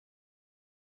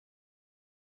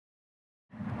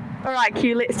Alright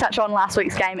Q, let's touch on last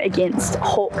week's game against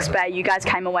Hawke's Bay. You guys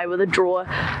came away with a draw.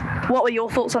 What were your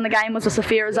thoughts on the game? Was this a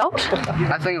fair result?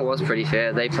 I think it was pretty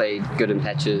fair. They played good in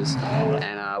patches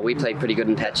and we played pretty good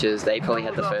in patches. They probably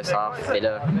had the first half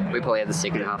better. We probably had the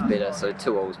second half better, so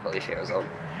 2-2 was probably a fair result.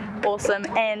 Awesome,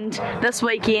 and this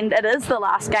weekend it is the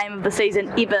last game of the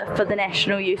season ever for the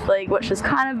National Youth League, which is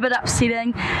kind of a bit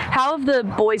upsetting. How have the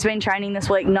boys been training this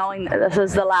week, knowing that this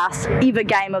is the last ever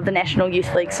game of the National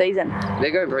Youth League season?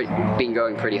 They've been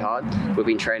going pretty hard. We've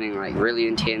been training like really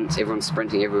intense. Everyone's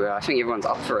sprinting everywhere. I think everyone's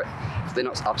up for it. If they're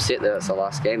not upset that it's the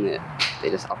last game, they're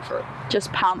just up for it.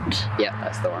 Just pumped. Yeah,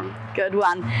 that's the one. Good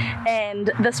one.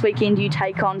 And this weekend you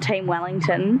take on Team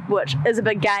Wellington, which is a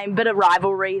big game, bit of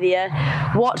rivalry there.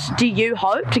 What do you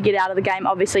hope to get out of the game?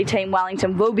 Obviously Team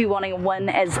Wellington will be wanting a win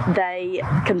as they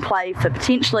can play for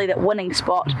potentially that winning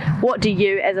spot. What do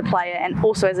you as a player and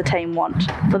also as a team want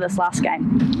for this last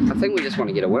game? I think we just want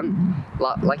to get a win.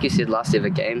 Like you said, last ever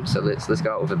game, so let's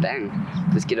go out with a bang.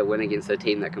 Let's get a win against a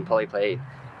team that can probably play a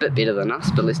bit better than us,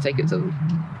 but let's take it to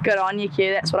them. Good on you,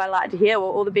 Q. That's what I like to hear. Well,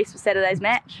 all the best for Saturday's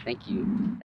match. Thank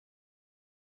you.